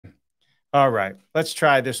All right, let's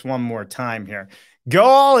try this one more time here. Go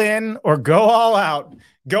all in or go all out.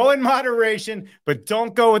 Go in moderation, but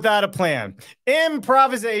don't go without a plan.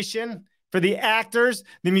 Improvisation for the actors,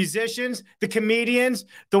 the musicians, the comedians,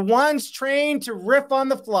 the ones trained to riff on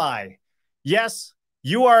the fly. Yes,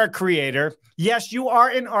 you are a creator. Yes, you are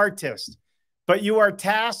an artist, but you are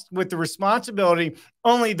tasked with the responsibility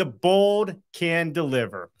only the bold can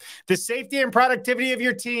deliver. The safety and productivity of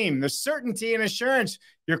your team, the certainty and assurance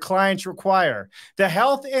your clients require, the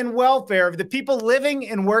health and welfare of the people living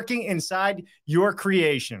and working inside your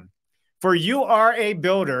creation. For you are a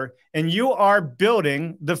builder and you are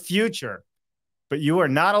building the future, but you are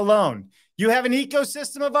not alone. You have an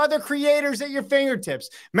ecosystem of other creators at your fingertips,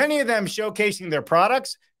 many of them showcasing their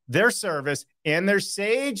products, their service, and their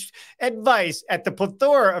sage advice at the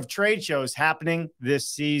plethora of trade shows happening this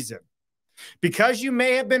season. Because you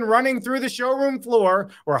may have been running through the showroom floor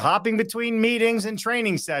or hopping between meetings and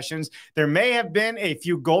training sessions, there may have been a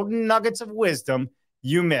few golden nuggets of wisdom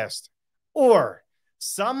you missed, or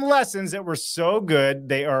some lessons that were so good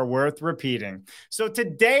they are worth repeating. So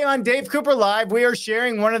today on Dave Cooper Live, we are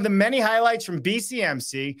sharing one of the many highlights from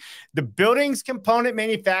BCMC, the Buildings Component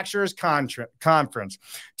Manufacturers Conference.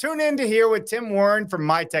 Tune in to hear what Tim Warran from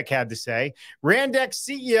MiTek had to say. Randek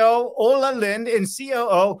CEO Ola Lindh and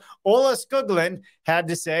COO Ola Skoglund had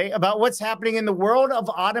to say about what's happening in the world of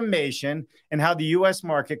automation and how the U.S.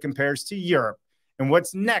 market compares to Europe and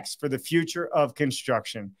what's next for the future of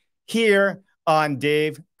construction. Here on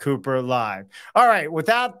Dave Cooper Live. All right,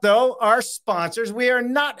 without, though, our sponsors, we are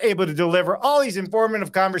not able to deliver all these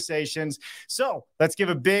informative conversations. So let's give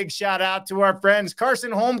a big shout out to our friends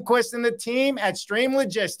Carson Holmquist and the team at Stream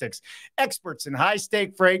Logistics, experts in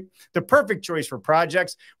high-stake freight, the perfect choice for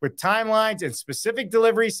projects with timelines and specific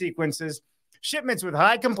delivery sequences, shipments with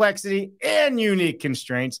high complexity and unique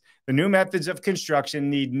constraints. The new methods of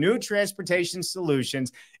construction need new transportation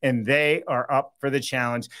solutions, and they are up for the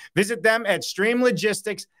challenge. Visit them at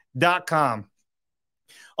streamlogistics.com.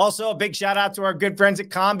 Also, a big shout out to our good friends at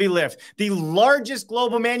CombiLift, the largest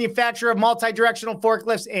global manufacturer of multi-directional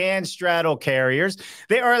forklifts and straddle carriers.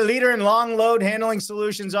 They are a leader in long load handling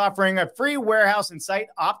solutions, offering a free warehouse and site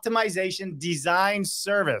optimization design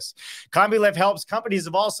service. CombiLift helps companies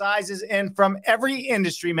of all sizes and from every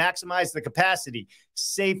industry maximize the capacity,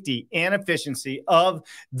 safety, and efficiency of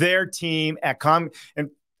their team at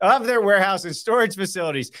of their warehouse and storage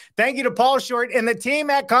facilities. Thank you to Paul Short and the team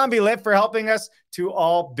at CombiLift for helping us to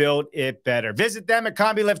all build it better. Visit them at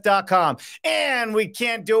combilift.com. And we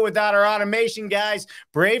can't do it without our automation guys,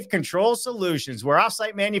 Brave Control Solutions. We're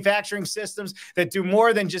offsite manufacturing systems that do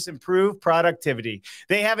more than just improve productivity.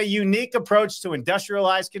 They have a unique approach to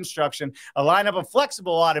industrialized construction, a lineup of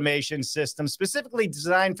flexible automation systems specifically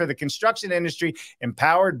designed for the construction industry,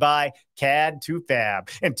 empowered by CAD to Fab,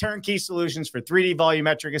 and turnkey solutions for 3D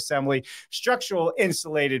volumetric assembly, structural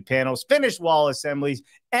insulated panels, finished wall assemblies,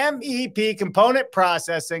 MEP component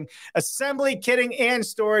processing, assembly, kitting, and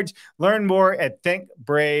storage. Learn more at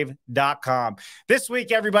thinkbrave.com. This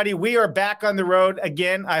week, everybody, we are back on the road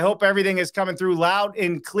again. I hope everything is coming through loud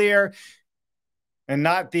and clear and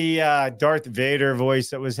not the Darth Vader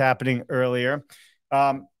voice that was happening earlier.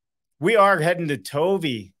 We are heading to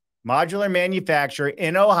Tovey Modular Manufacturer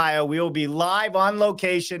in Ohio. We will be live on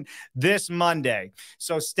location this Monday.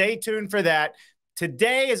 So stay tuned for that.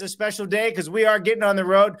 Today is a special day because we are getting on the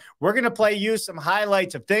road. We're going to play you some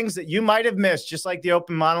highlights of things that you might have missed, just like the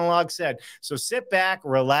open monologue said. So sit back,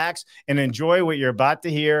 relax, and enjoy what you're about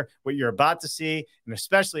to hear, what you're about to see, and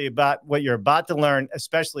especially about what you're about to learn,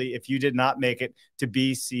 especially if you did not make it to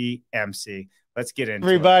BCMC. Let's get into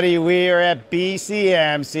everybody, we are at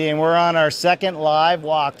BCMC, and we're on our second live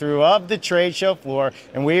walkthrough of the trade show floor,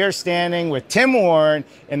 and we are standing with Tim Warran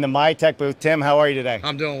in the MiTek booth. Tim, how are you today?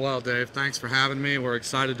 I'm doing well, Dave. Thanks for having me. We're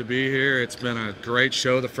excited to be here. It's been a great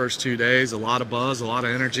show the first 2 days, a lot of buzz, a lot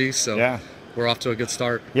of energy, so yeah. We're off to a good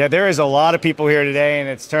start. Yeah, there is a lot of people here today, and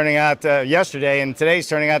it's turning out yesterday, and today's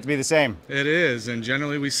turning out to be the same. It is, and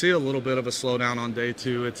generally we see a little bit of a slowdown on day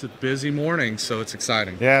two. It's a busy morning, so it's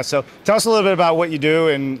exciting. Yeah, so tell us a little bit about what you do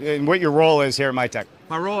and what your role is here at MiTek.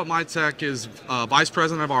 My role at MiTek is Vice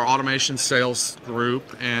President of our Automation Sales Group,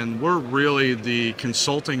 and we're really the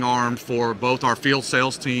consulting arm for both our field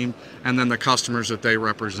sales team and then the customers that they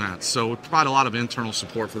represent. So we provide a lot of internal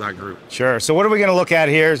support for that group. Sure. So what are we going to look at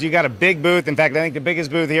here? Is you got a big booth. In fact, I think the biggest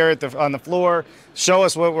booth here on the floor. Show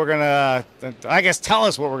us what we're going to, I guess, tell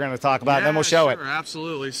us what we're going to talk about, and then we'll show it.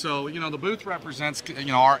 Absolutely. So, the booth represents,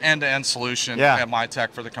 our end-to-end solution at MiTek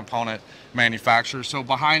for the component manufacturer. So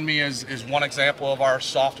behind me is one example of our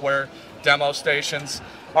software demo stations.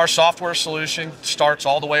 Our software solution starts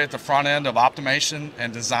all the way at the front end of optimization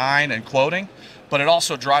and design and quoting, but it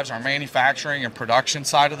also drives our manufacturing and production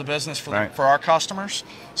side of the business for our customers.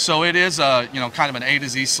 So it is a, kind of an A to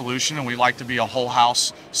Z solution, and we like to be a whole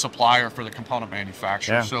house supplier for the component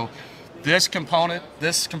manufacturer. Yeah. So this component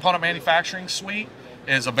manufacturing suite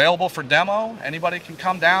is available for demo. Anybody can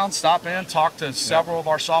come down, stop in, talk to several of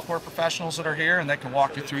our software professionals that are here, and they can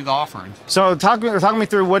walk you through the offering. So talk me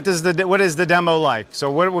through what is the demo like? So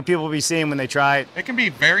what will people be seeing when they try it? It can be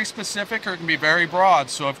very specific or it can be very broad.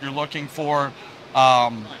 So if you're looking for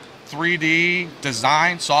 3D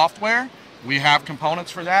design software, we have components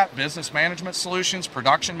for that, business management solutions,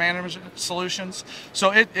 production management solutions. So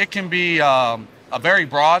it can be a very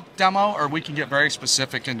broad demo, or we can get very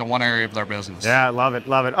specific into one area of their business. Yeah, love it,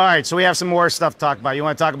 love it. All right, so we have some more stuff to talk about. You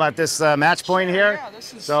want to talk about this match point here? Yeah,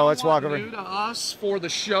 this is so let's walk over. New to us for the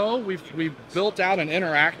show. We've built out an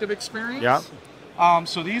interactive experience. Yeah.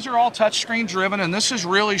 So these are all touchscreen driven, and this is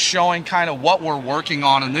really showing kind of what we're working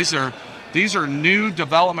on. And these are new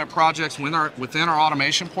development projects within our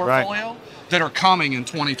automation portfolio that are coming in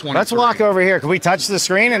 2020. Let's walk over here. Can we touch the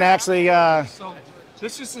screen and actually? So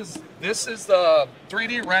this is the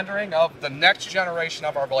 3D rendering of the next generation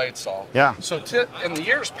of our blade saw. Yeah. So in the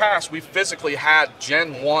years past, we physically had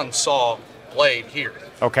Gen 1 saw blade here.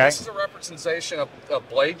 Okay. This is a representation of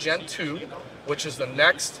blade Gen 2, which is the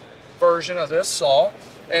next version of this saw.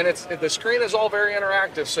 And the screen is all very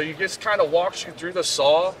interactive. So you just kind of walks you through the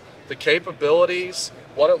saw, the capabilities,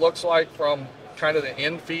 what it looks like from kind of the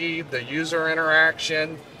in-feed, the user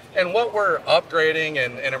interaction, and what we're upgrading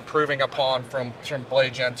and improving upon from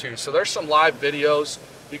Blade Gen 2. So there's some live videos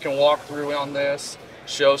you can walk through on this.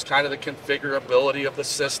 Shows kind of the configurability of the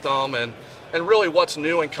system and really what's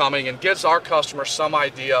new and coming, and gives our customers some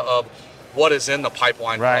idea of what is in the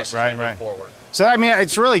pipeline for us as we move forward. So, I mean,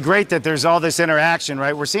 it's really great that there's all this interaction,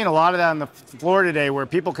 right? We're seeing a lot of that on the floor today where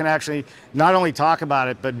people can actually not only talk about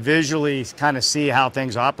it, but visually kind of see how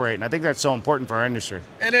things operate. And I think that's so important for our industry.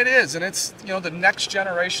 And it is. And it's, the next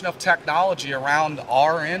generation of technology around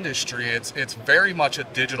our industry. It's very much a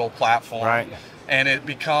digital platform. Right. And it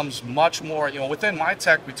becomes much more, within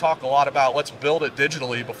MiTek, we talk a lot about let's build it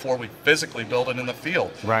digitally before we physically build it in the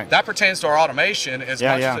field. Right. That pertains to our automation as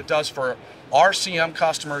much as it does for our CM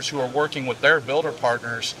customers who are working with their builder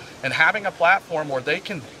partners and having a platform where they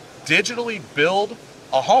can digitally build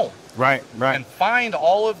a home. Right. And find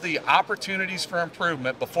all of the opportunities for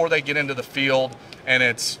improvement before they get into the field and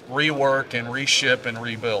it's rework and reship and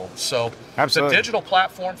rebuild. So the digital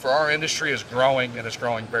platform for our industry is growing, and it's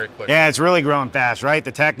growing very quickly. Yeah, it's really growing fast, right?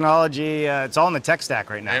 The technology, it's all in the tech stack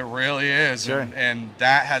right now. It really is. Sure. And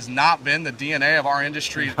that has not been the DNA of our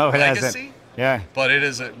industry legacy. Yeah. But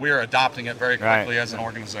we're adopting it very quickly as an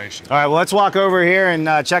organization. All right, well, let's walk over here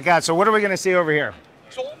and check out. So what are we going to see over here?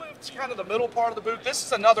 So we'll move to kind of the middle part of the booth. This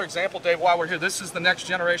is another example, Dave, while we're here. This is the next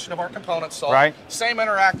generation of our component saw. Right. Same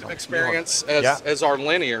interactive experience as our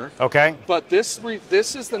linear. Okay. But this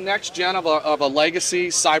is the next gen of a legacy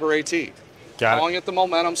Cyber AT. Calling it the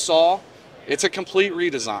Momentum saw. It's a complete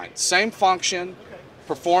redesign. Same function,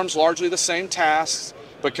 performs largely the same tasks,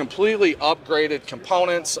 but completely upgraded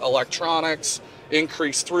components, electronics,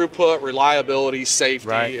 increased throughput, reliability, safety.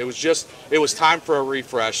 Right. It was time for a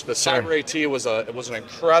refresh. The Cyber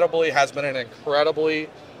AT has been an incredibly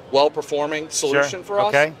well-performing solution for us.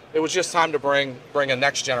 Okay. It was just time to bring a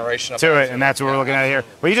next generation of to it, and that's what we're looking at here.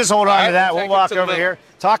 Well, you just hold on to that. We'll walk over here.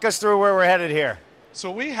 Talk us through where we're headed here.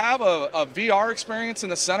 So we have a VR experience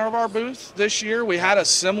in the center of our booth this year. We had a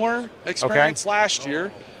similar experience last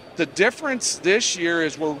year. The difference this year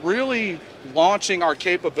is we're really launching our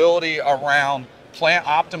capability around plant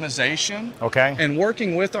optimization and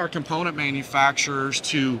working with our component manufacturers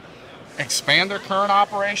to expand their current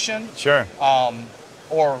operation,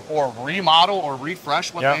 or remodel or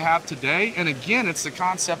refresh what they have today. And again, it's the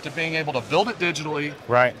concept of being able to build it digitally,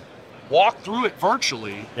 walk through it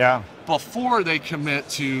virtually, before they commit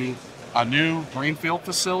to a new greenfield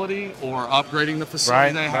facility or upgrading the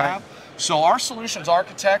facility they have. So our solutions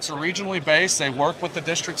architects are regionally based. They work with the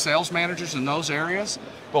district sales managers in those areas,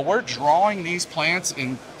 but we're drawing these plants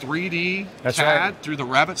in 3D CAD through the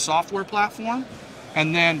Revit software platform.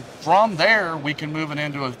 And then from there, we can move it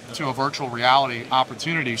into a virtual reality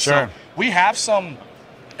opportunity. So we have some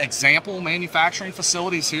example manufacturing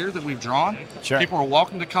facilities here that we've drawn. People are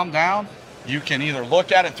welcome to come down. You can either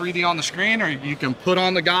look at it 3D on the screen, or you can put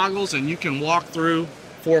on the goggles and you can walk through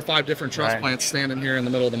 4 or 5 different truss plants standing here in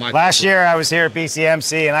the middle of the mic. Last year I was here at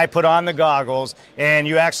BCMC and I put on the goggles, and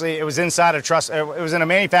it was inside a truss, it was in a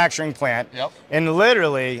manufacturing plant. And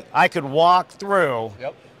literally I could walk through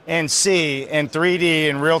and see in 3D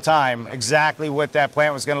in real time exactly what that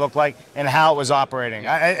plant was going to look like and how it was operating.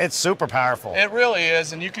 It's super powerful. It really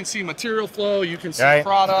is, and you can see material flow, you can see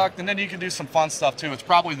product, and then you can do some fun stuff too. It's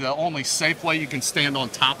probably the only safe way you can stand on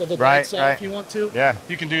top of a blade saw if you want to. Yeah.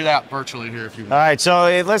 You can do that virtually here if you want. All right, so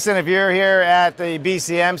listen, if you're here at the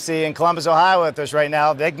BCMC in Columbus, Ohio with us right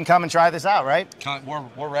now, they can come and try this out, right?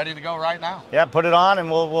 We're ready to go right now. Yeah, put it on and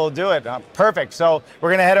we'll do it. Perfect. So we're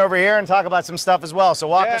going to head over here and talk about some stuff as well. So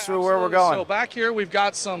walk us through where we're going. So back here we've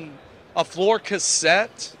got a floor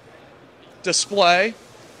cassette display,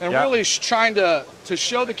 and really trying to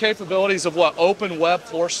show the capabilities of what open web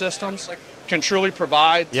floor systems can truly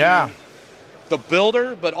provide to the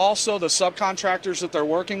builder, but also the subcontractors that they're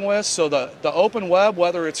working with. So the open web,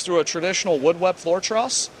 whether it's through a traditional wood web floor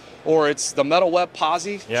truss or it's the metal web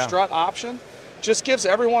posi strut option, just gives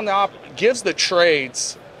everyone gives the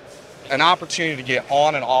trades an opportunity to get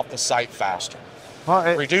on and off the site faster. Well,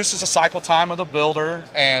 it reduces the cycle time of the builder,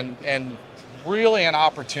 and really an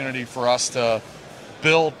opportunity for us to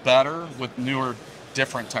build better with newer,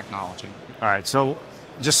 different technology. All right, so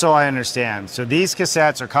just so I understand, so these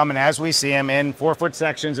cassettes are coming as we see them in 4-foot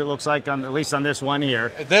sections, it looks like, at least on this one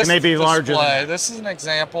here. This may be larger. This is an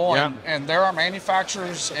example, and there are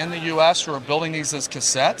manufacturers in the U.S. who are building these as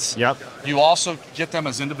cassettes. Yep. You also get them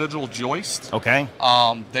as individual joists. Okay.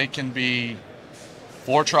 They can be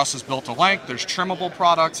floor trusses built to length. There's trimmable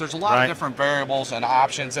products. There's a lot of different variables and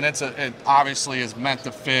options, and it obviously is meant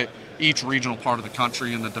to fit each regional part of the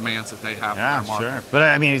country and the demands that they have in their market. Sure. But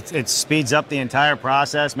I mean, it speeds up the entire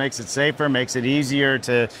process, makes it safer, makes it easier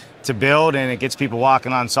to build, and it gets people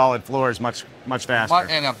walking on solid floors much faster.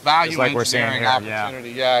 And a value engineering opportunity.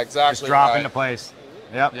 Yeah, exactly. Just drop into place.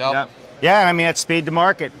 Yep. Yeah, I mean, it's speed to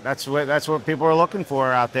market. That's what people are looking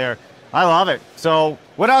for out there. I love it. So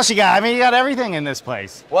what else you got? I mean, you got everything in this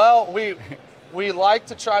place. Well, we like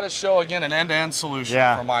to try to show, again, an end-to-end solution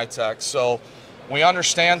for MiTek. So we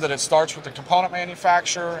understand that it starts with the component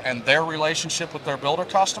manufacturer and their relationship with their builder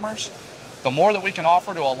customers. The more that we can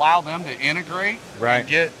offer to allow them to integrate and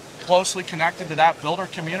get closely connected to that builder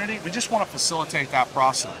community, we just want to facilitate that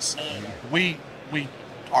process. We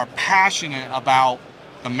are passionate about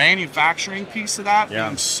the manufacturing piece of that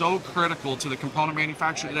being so critical to the component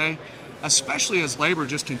manufacturer today, especially as labor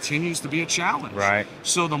just continues to be a challenge. Right.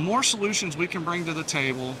 So the more solutions we can bring to the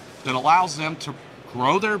table that allows them to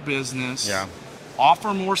grow their business,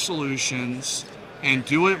 offer more solutions, and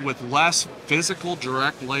do it with less physical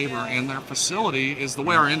direct labor in their facility is the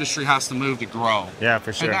way our industry has to move to grow. Yeah,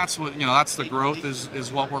 for sure. And that's what, that's the growth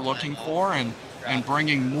is what we're looking for, and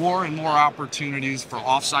bringing more and more opportunities for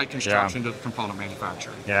off-site construction to the component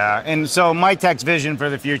manufacturer. Yeah, and so MiTek's vision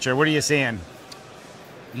for the future, what are you seeing?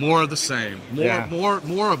 More of the same.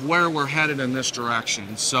 More of where we're headed in this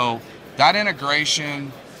direction. So that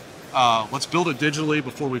integration, let's build it digitally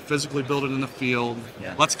before we physically build it in the field.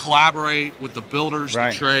 Let's collaborate with the builders,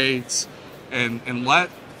 the trades, and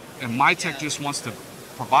MiTek just wants to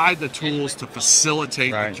provide the tools to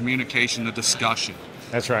facilitate the communication, the discussion.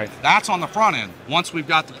 That's right. That's on the front end. Once we've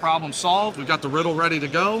got the problem solved, we've got the riddle ready to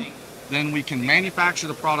go, then we can manufacture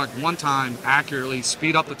the product one time accurately,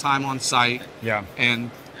 speed up the time on site, and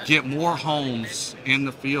get more homes in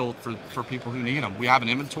the field for people who need them. We have an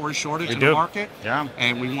inventory shortage in the market,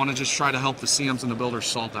 and we want to just try to help the CMs and the builders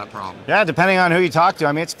solve that problem. Yeah, depending on who you talk to,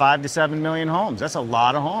 I mean, it's 5 to 7 million homes. That's a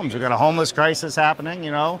lot of homes. We've got a homeless crisis happening,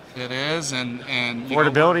 It is, and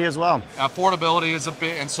affordability as well. Affordability is a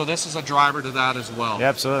big, and so this is a driver to that as well. Yeah,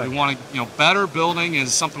 absolutely. We want to, better building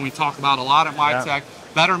is something we talk about a lot at MiTek.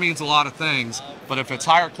 Better means a lot of things, but if it's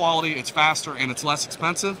higher quality, it's faster, and it's less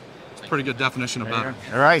expensive, pretty good definition of better.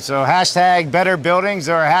 All right, so hashtag better buildings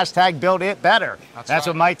or hashtag build it better. That's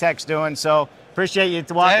what MiTek's doing. So appreciate you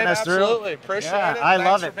walking us through. Absolutely, appreciate it. I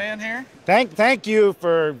love it. Thanks for being here. Thank you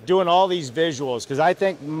for doing all these visuals, because I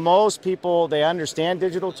think most people, they understand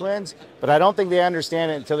digital twins, but I don't think they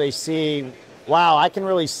understand it until they see, wow, I can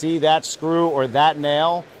really see that screw or that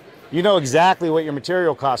nail. You know exactly what your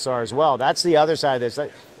material costs are as well. That's the other side of this.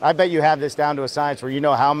 I bet you have this down to a science where you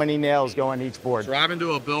know how many nails go in each board. Driving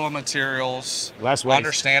to a bill of materials, less waste.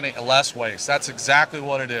 Understanding less waste. That's exactly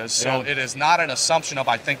what it is. So it is not an assumption of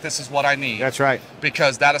I think this is what I need. That's right.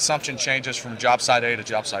 Because that assumption changes from job site A to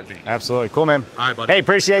job site B. Absolutely. Cool, man. All right, buddy. Hey,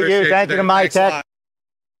 appreciate you. Thank you to MiTek.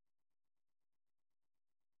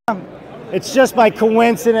 It's just by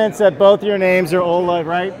coincidence that both your names are Ola,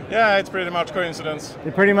 right? Yeah, it's pretty much coincidence.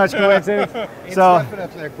 It's pretty much coincidence. It's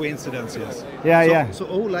definitely a coincidence, yes. Yeah. So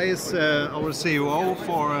Ola is our CEO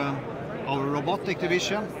for our robotic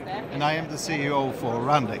division, and I am the CEO for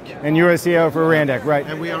Randek. And you're a CEO for Randek, right?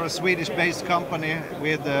 And we are a Swedish-based company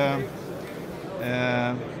with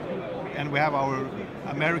and we have our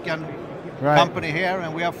American Right. company here,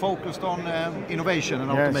 and we are focused on innovation and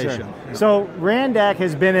automation. Sure. Yeah. So Randek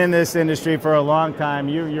has been in this industry for a long time.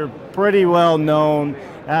 You're pretty well known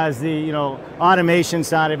as the automation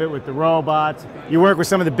side of it with the robots. You work with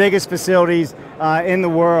some of the biggest facilities in the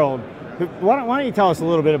world. Why don't you tell us a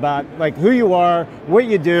little bit about like who you are, what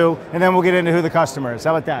you do, and then we'll get into who the customer is.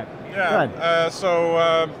 How about that? Yeah.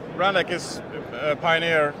 So Randek is a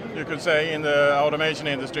pioneer, you could say, in the automation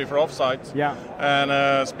industry for offsite. Yeah. And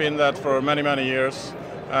it's been that for many, many years.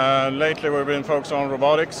 Lately we've been focused on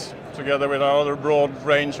robotics, together with our other broad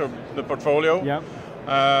range of the portfolio. Yep.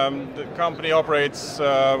 The company operates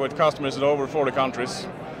with customers in over 40 countries.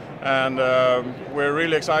 And we're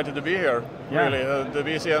really excited to be here, Yeah. really. The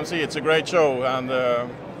BCMC, it's a great show. And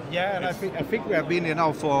Yeah, and I think we have been here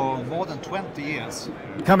now for more than 20 years.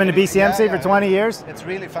 Coming to BCMC Yeah, for 20 years? It's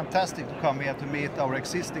really fantastic to come here to meet our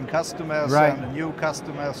existing customers Right. and new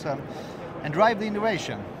customers and drive the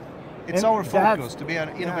innovation. It's And our that's- focus to be an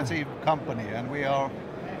innovative company, and we are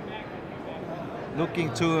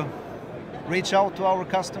looking to reach out to our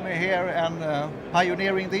customer here and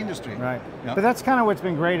pioneering the industry. Right. Yeah. But that's kind of what's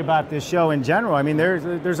been great about this show in general. I mean,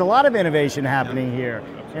 there's a lot of innovation happening here,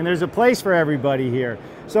 and there's a place for everybody here.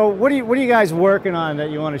 So what are you guys working on that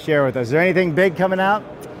you want to share with us? Is there anything big coming out?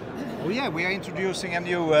 Oh yeah, we are introducing a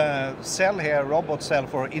new cell here, robot cell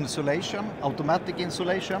for insulation, automatic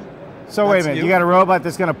insulation. So wait a That's minute, new. you got a robot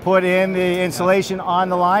that's going to put in the insulation on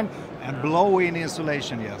the line? And blow in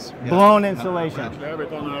insulation, yes. Yeah. Blown insulation. we have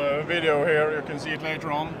it on a video here, you can see it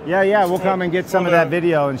later on. Yeah, we'll come and get some of that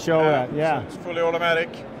video and show that, yeah. So it's fully automatic,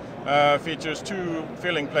 features 2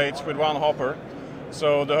 filling plates with 1 hopper.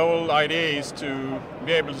 So the whole idea is to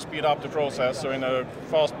be able to speed up the process. So in a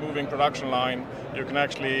fast-moving production line, you can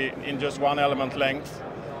actually, in just 1 element length,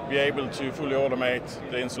 be able to fully automate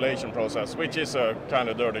the installation process, which is a kind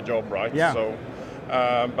of dirty job, right? Yeah. So,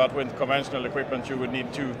 but with conventional equipment, you would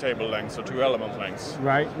need 2 table lengths or 2 element lengths.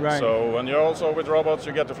 Right. So, and you also with robots,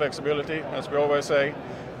 you get the flexibility, as we always say.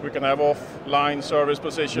 We can have offline service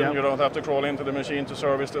position. Yep. You don't have to crawl into the machine to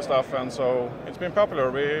service the stuff, and so it's been popular.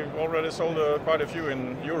 We already sold quite a few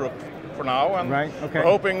in Europe for now, and Right, okay. we're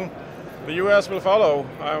hoping the US will follow.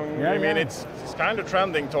 I mean, yeah. it's kind of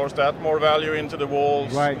trending towards that. More value into the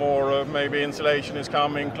walls, Right. more maybe insulation is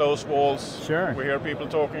coming, closed walls. Sure. We hear people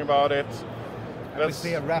talking about it. We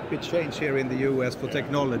see a rapid change here in the US for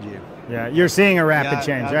technology. Yeah, you're seeing a rapid Yeah,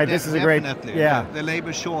 change, yeah, right? This is a great, definitely. yeah. The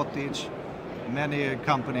labor shortage, many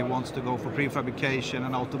company wants to go for prefabrication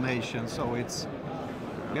and automation, so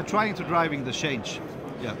we're trying to driving the change.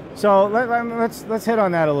 Yeah. So let's hit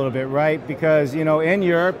on that a little bit, right? Because in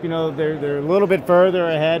Europe, they're a little bit further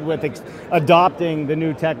ahead with adopting the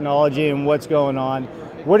new technology and what's going on.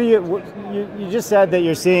 You just said that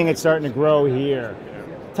you're seeing it starting to grow here.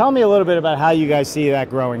 Tell me a little bit about how you guys see that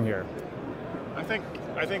growing here. I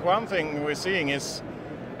think one thing we're seeing is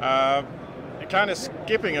kind of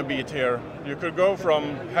skipping a beat here. You could go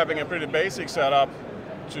from having a pretty basic setup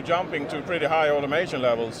to jumping to pretty high automation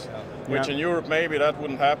levels, which in Europe maybe that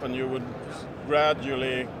wouldn't happen. You would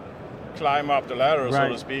gradually climb up the ladder, so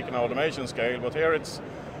to speak, in automation scale. But here it's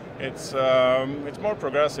more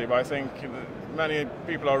progressive. I think many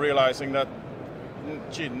people are realizing that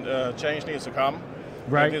change needs to come.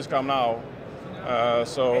 Right. It needs to come now.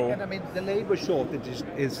 And I mean, the labor shortage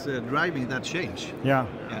is driving that change. Yeah.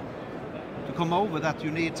 To come over that,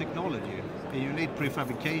 you need technology, and you need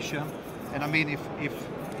prefabrication. And I mean, if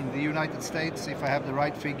in the United States, if I have the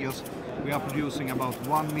right figures, we are producing about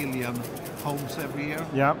 1 million homes every year.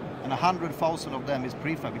 Yeah. And 100,000 of them is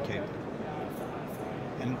prefabricated.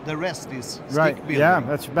 And the rest is stick Right. building. Yeah,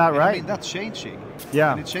 that's about And right. I mean, that's changing.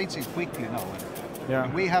 Yeah. And it's changing quickly now. Yeah.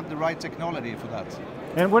 And we have the right technology for that.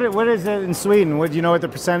 And what is it in Sweden? Would you know what the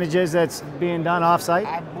percentage is that's being done off-site?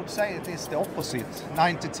 I would say it is the opposite,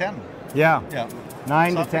 9-10. Yeah. Yeah. 9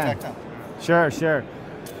 to Something 10. like that. Sure.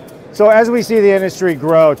 So as we see the industry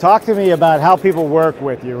grow, talk to me about how people work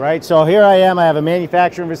with you, right? So here I am, I have a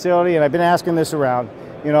manufacturing facility, and I've been asking this around,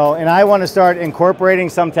 and I want to start incorporating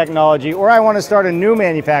some technology, or I want to start a new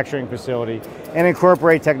manufacturing facility and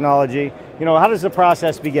incorporate technology. How does the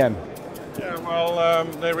process begin? Yeah, well,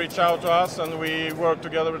 they reach out to us and we work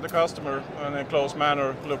together with the customer in a close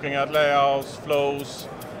manner, looking at layouts, flows,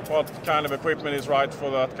 what kind of equipment is right for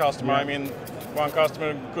that customer. Yeah. I mean, one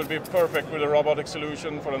customer could be perfect with a robotic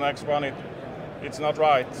solution, for the next one it's not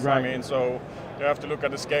right. Right. I mean, so you have to look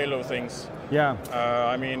at the scale of things. Yeah.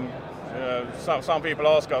 Some people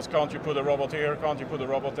ask us, can't you put a robot here, can't you put a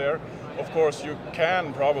robot there? Of course you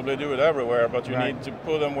can probably do it everywhere, but you need to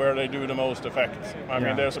put them where they do the most effect. I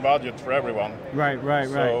mean, there's a budget for everyone. Right.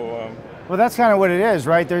 So, Well, that's kind of what it is,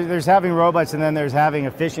 right? There's having robots, and then there's having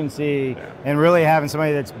efficiency, and really having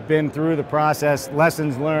somebody that's been through the process,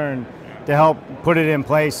 lessons learned, to help put it in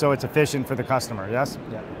place so it's efficient for the customer, yes?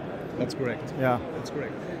 Yeah, that's correct. Yeah. That's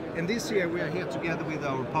correct. And this year we are here together with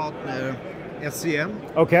our partner SCM,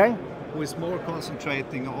 Okay. who is more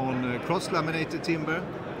concentrating on cross-laminated timber,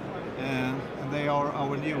 and they are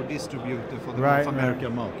our new distributor for the North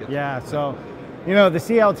American market. Yeah, so, you know, the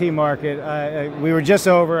CLT market, we were just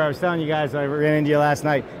over, I was telling you guys, I was in India last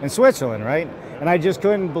night, in Switzerland, right? And I just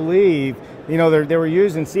couldn't believe, you know, they were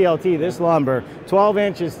using CLT, this lumber, 12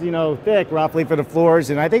 inches, you know, thick roughly for the floors,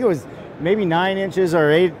 and I think it was maybe 9 inches or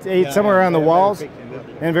 8 somewhere around the walls.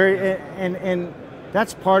 And and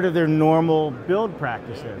that's part of their normal build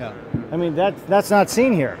practices. Yeah. I mean, that's not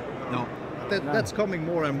seen here. No, that's coming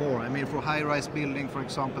more and more. I mean, for high-rise building, for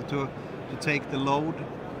example, to take the load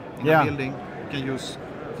in the building, you can use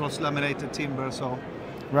cross-laminated timber. So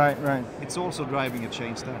right. It's also driving a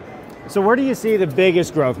change there. So where do you see the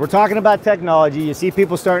biggest growth? We're talking about technology. You see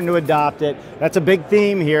people starting to adopt it. That's a big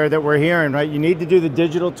theme here that we're hearing, right? You need to do the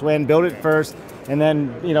digital twin, build it first, and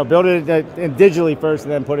then, you know, build it digitally first,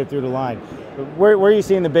 and then put it through the line. But where are you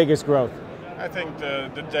seeing the biggest growth? I think the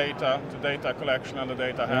data collection and the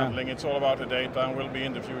data handling, it's all about the data, and will be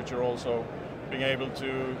in the future also. Being able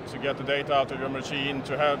to get the data out of your machine,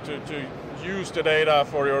 to use the data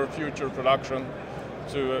for your future production,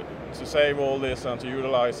 to save all this and to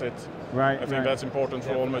utilize it. Right. I think that's important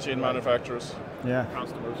for all machine manufacturers. Yeah.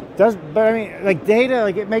 Customers. But I mean, like data,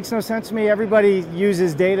 like it makes no sense to me. Everybody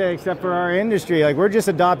uses data except for our industry. Like we're just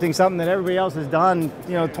adopting something that everybody else has done,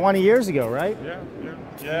 you know, 20 years ago, right?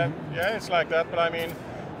 Yeah, it's like that. But I mean,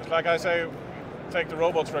 it's like I say, take the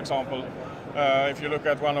robots for example. If you look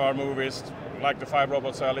at one of our movies, like the 5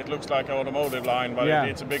 robot cell, it looks like an automotive line, but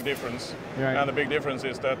it's a big difference. Right. And the big difference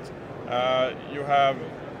is that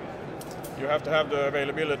you have to have the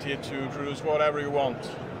availability to produce whatever you want.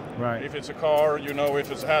 Right. If it's a car, you know,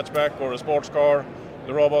 if it's a hatchback or a sports car,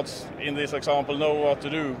 the robots in this example know what to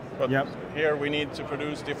do. But here we need to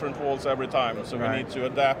produce different walls every time, so we need to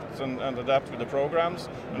adapt and adapt with the programs,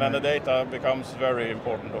 and then the data becomes very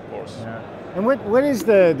important, of course. Yeah. And what is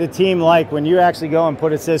the team like when you actually go and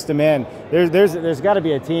put a system in? There's got to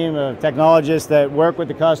be a team of technologists that work with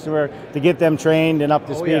the customer to get them trained and up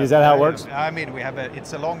to speed. Is that how it works? I mean,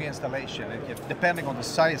 it's a long installation, depending on the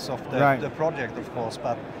size of the project, of course.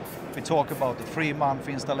 But we talk about the 3-month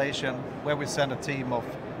installation, where we send a team of,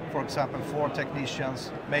 for example, 4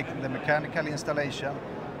 technicians making the mechanical installation,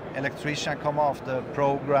 electrician come after,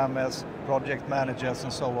 programmers, project managers,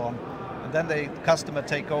 and so on. Then the customer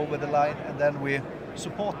take over the line, and then we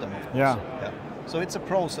support them, of course. Yeah. So it's a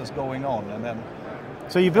process going on, and then.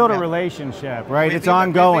 So you build a relationship, right? It's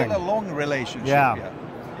ongoing. We build a long relationship. Yeah.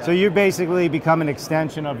 So you basically become an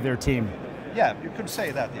extension of their team. Yeah, you could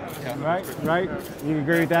say that. Yeah. Right. You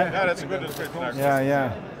agree with that? Yeah, that's a good description.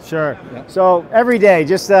 Yeah. Sure. Yeah. So every day,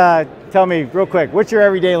 just tell me real quick, what's your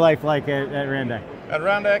everyday life like at Randek? At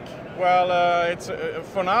Randek. Well, it's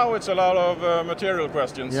for now it's a lot of material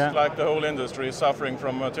questions, like the whole industry is suffering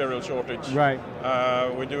from material shortage. Right.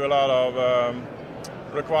 We do a lot of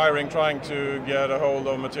trying to get a hold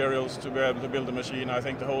of materials to be able to build a machine. I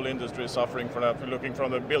think the whole industry is suffering from that. We're looking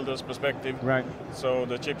from the builder's perspective. Right. So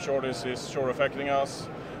the chip shortage is sure affecting us.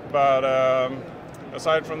 But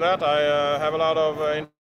aside from that, I have a lot of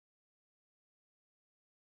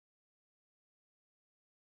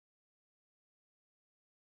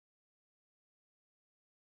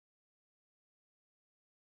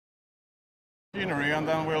machinery, and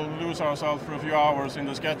then we'll lose ourselves for a few hours in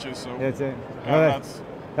the sketches. So that's it.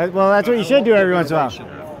 That's what you should do every once in a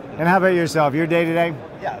while. And how about yourself? Your day to day?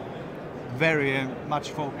 Yeah, very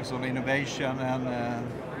much focus on innovation and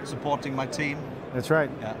supporting my team. That's right.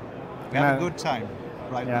 Yeah, we have a good time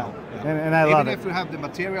right now. Yeah. And I love it. Even if we have the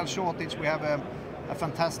material shortage, we have a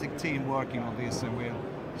fantastic team working on this, and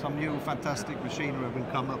some new fantastic machinery will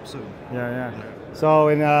come up soon. Yeah. So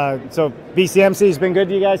so BCMC has been good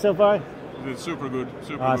to you guys so far? It's super good,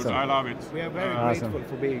 super awesome. Good. I love it. We are very grateful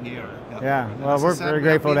for being here. Yeah. Well, we're very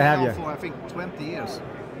grateful to have you. For I think 20 years.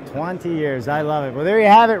 20 years, I love it. Well, there you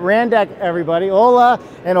have it, Randek, everybody. Ola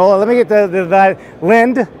and Ola. Let me get the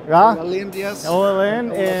Lindh. Ola Lindh, yes. Ola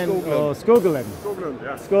Lindh and Skoglund.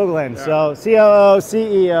 Skoglund. Yeah. So COO,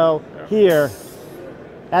 CEO here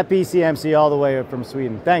at BCMC, all the way from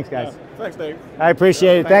Sweden. Thanks, guys. Yeah. Thanks, Dave. I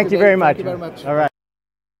appreciate it. Thank you very much. Thank you very much. All right.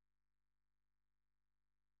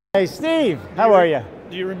 Hey, Steve, how are you?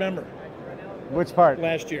 Do you remember? Which part?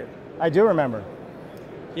 Last year. I do remember.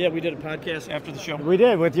 Yeah, we did a podcast after the show. We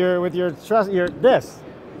did with your truss, this.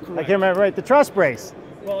 Correct. I can't remember right. The truss brace.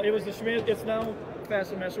 Well, it was the Schmidt. It's now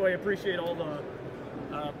Fasten Master. I appreciate all the.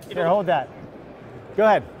 Here, hold that. Go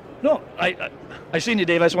ahead. No, I seen you,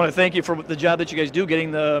 Dave. I just want to thank you for the job that you guys do,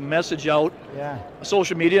 getting the message out,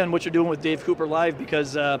 social media, and what you're doing with Dave Cooper Live,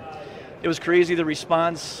 because it was crazy, the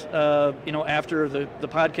response, after the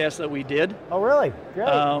podcast that we did. Oh, really? Great.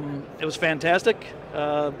 It was fantastic.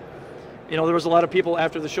 There was a lot of people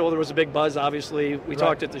after the show. There was a big buzz, obviously. We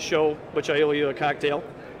talked at the show, which I owe you a cocktail.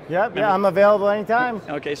 Yep, yeah, I'm available anytime.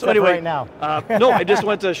 Okay, so anyway. Right now. No, I just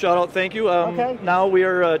want to shout out, thank you. Okay. Now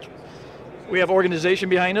we have organization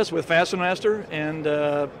behind us with Fasten Master, and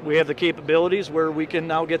we have the capabilities where we can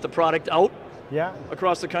now get the product out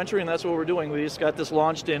across the country, and that's what we're doing. We just got this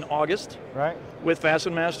launched in August with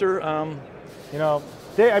Fasten Master.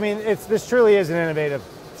 This truly is an innovative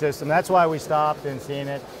system. That's why we stopped and seen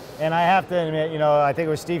it. And I have to admit, I think it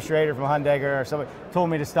was Steve Schrader from Hundegger or somebody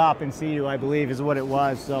told me to stop and see you, I believe is what it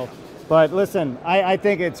was. So, but listen, I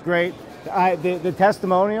think it's great. The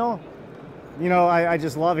testimonial, I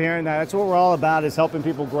just love hearing that. That's what we're all about, is helping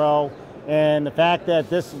people grow. And the fact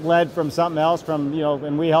that this led from something else,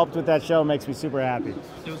 and we helped with that show, makes me super happy.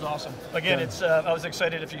 It was awesome. Again, I was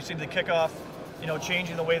excited if you see the kickoff,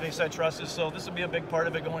 changing the way they set trusses. So this will be a big part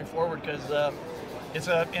of it going forward, because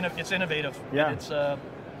it's innovative. Yeah. And it's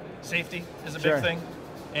safety is a big thing,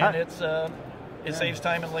 and it saves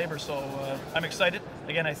time and labor. So I'm excited.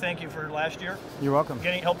 Again, I thank you for last year. You're welcome.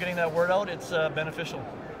 Help getting that word out. It's beneficial.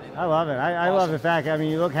 I love it. I love the fact.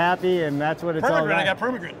 You look happy, and that's what it's all about. I got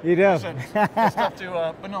Permagrid. You do. It's tough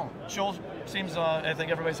to, but no, show seems. I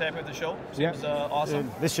think everybody's happy with the show. Seems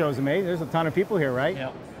awesome. This show's amazing. There's a ton of people here, right?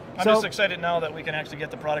 Yeah. I'm just excited now that we can actually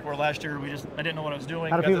get the product, where last year I didn't know what I was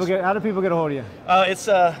doing. How do people get a hold of you? It's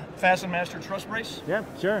Fasten Master Truss Brace. Yeah,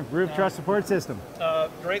 sure. Roof truss support system.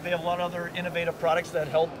 Great. They have a lot of other innovative products that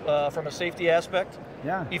help from a safety aspect.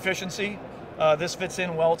 Yeah. Efficiency. This fits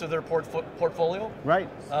in well to their portfolio. Right.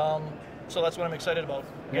 So that's what I'm excited about,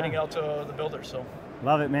 getting out to the builders. So.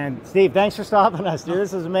 Love it, man. Steve, thanks for stopping us, dude.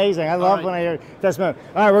 This is amazing. I love when I hear testimony.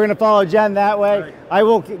 All right, we're going to follow Jen that way. Right. I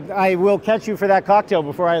will catch you for that cocktail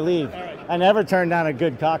before I leave. All right. I never turn down a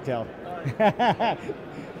good cocktail. All right.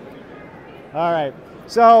 All right.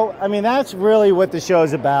 So, that's really what the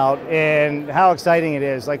show's about, and how exciting it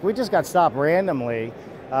is. Like, we just got stopped randomly,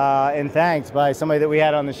 and thanks by somebody that we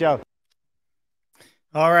had on the show.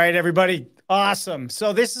 All right, everybody. Awesome.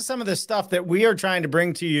 So this is some of the stuff that we are trying to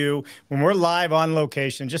bring to you when we're live on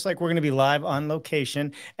location, just like we're going to be live on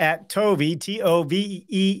location at Tovee,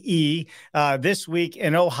 T-O-V-E-E, this week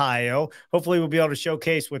in Ohio. Hopefully we'll be able to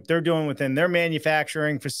showcase what they're doing within their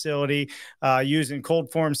manufacturing facility, using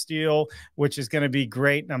cold form steel, which is going to be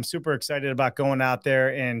great. And I'm super excited about going out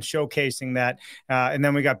there and showcasing that. And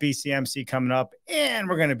then we got BCMC coming up, and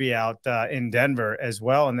we're going to be out in Denver as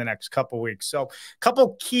well in the next couple weeks. So a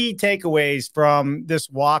couple key takeaways from this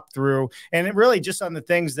walkthrough, and it really just on the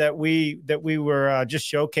things that we were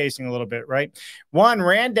just showcasing a little bit, right? One,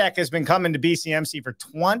 Randek has been coming to BCMC for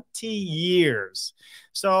 20 years.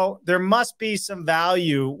 So there must be some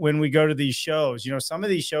value when we go to these shows. Some of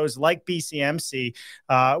these shows like BCMC,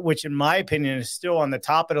 which in my opinion is still on the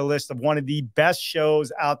top of the list of one of the best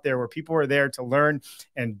shows out there, where people are there to learn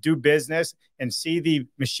and do business and see the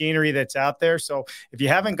machinery that's out there. So if you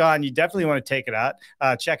haven't gone, you definitely want to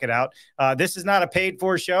check it out. This is not a paid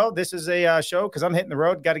for show. This is a show because I'm hitting the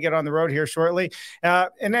road, got to get on the road here shortly.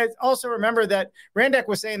 And then also remember that Randek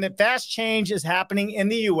was saying that fast change is happening in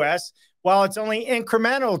the US, while it's only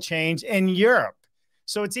incremental change in Europe.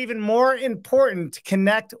 So it's even more important to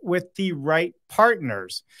connect with the right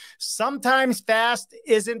partners. Sometimes fast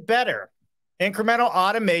isn't better. Incremental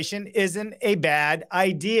automation isn't a bad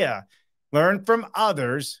idea. Learn from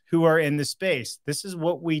others who are in the space. This is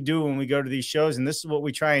what we do when we go to these shows, and this is what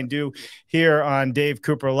we try and do here on Dave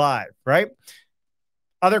Cooper Live, right?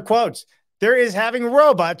 Other quotes. There is having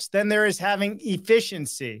robots, then there is having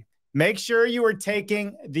efficiency. Make sure you are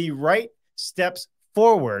taking the right steps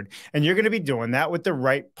forward, and you're going to be doing that with the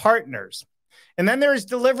right partners. And then there's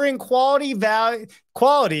delivering quality, value,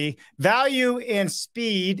 and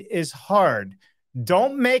speed is hard.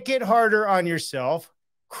 Don't make it harder on yourself.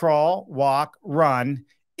 Crawl, walk, run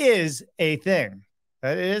is a thing.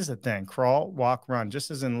 That is a thing. Crawl, walk, run,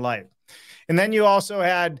 just as in life. And then you also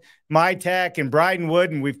had MiTek and Bryden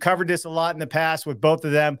Wood, and we've covered this a lot in the past with both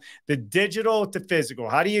of them, the digital to physical.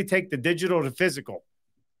 How do you take the digital to physical,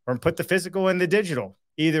 or put the physical in the digital?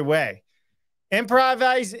 Either way.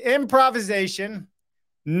 Improvisation,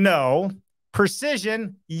 no.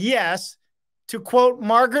 Precision, yes. To quote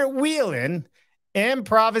Margaret Whelan,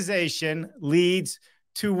 improvisation leads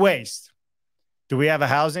to waste. Do we have a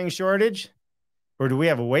housing shortage, or do we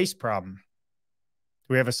have a waste problem?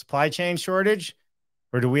 Do we have a supply chain shortage,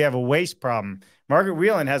 or do we have a waste problem? Margaret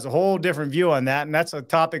Whelan has a whole different view on that, and that's a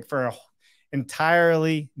topic for an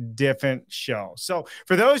entirely different show. So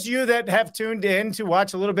for those of you that have tuned in to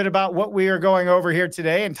watch a little bit about what we are going over here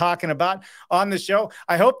today and talking about on the show,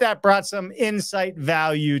 I hope that brought some insight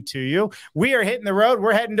value to you. We are hitting the road.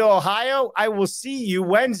 We're heading to Ohio. I will see you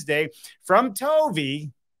Wednesday from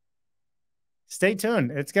Tovey. Stay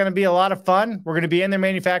tuned. It's going to be a lot of fun. We're going to be in their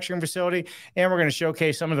manufacturing facility, and we're going to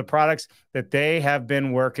showcase some of the products that they have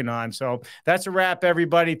been working on. So that's a wrap,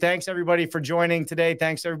 everybody. Thanks, everybody, for joining today.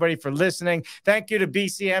 Thanks, everybody, for listening. Thank you to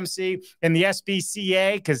BCMC and the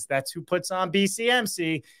SBCA, because that's who puts on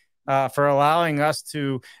BCMC, for allowing us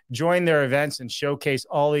to join their events and showcase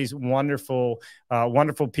all these wonderful,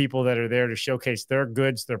 wonderful people that are there to showcase their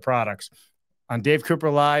goods, their products. On Dave Cooper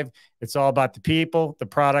Live, it's all about the people, the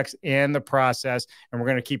products, and the process. And we're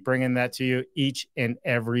going to keep bringing that to you each and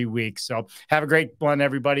every week. So have a great one,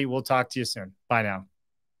 everybody. We'll talk to you soon. Bye now.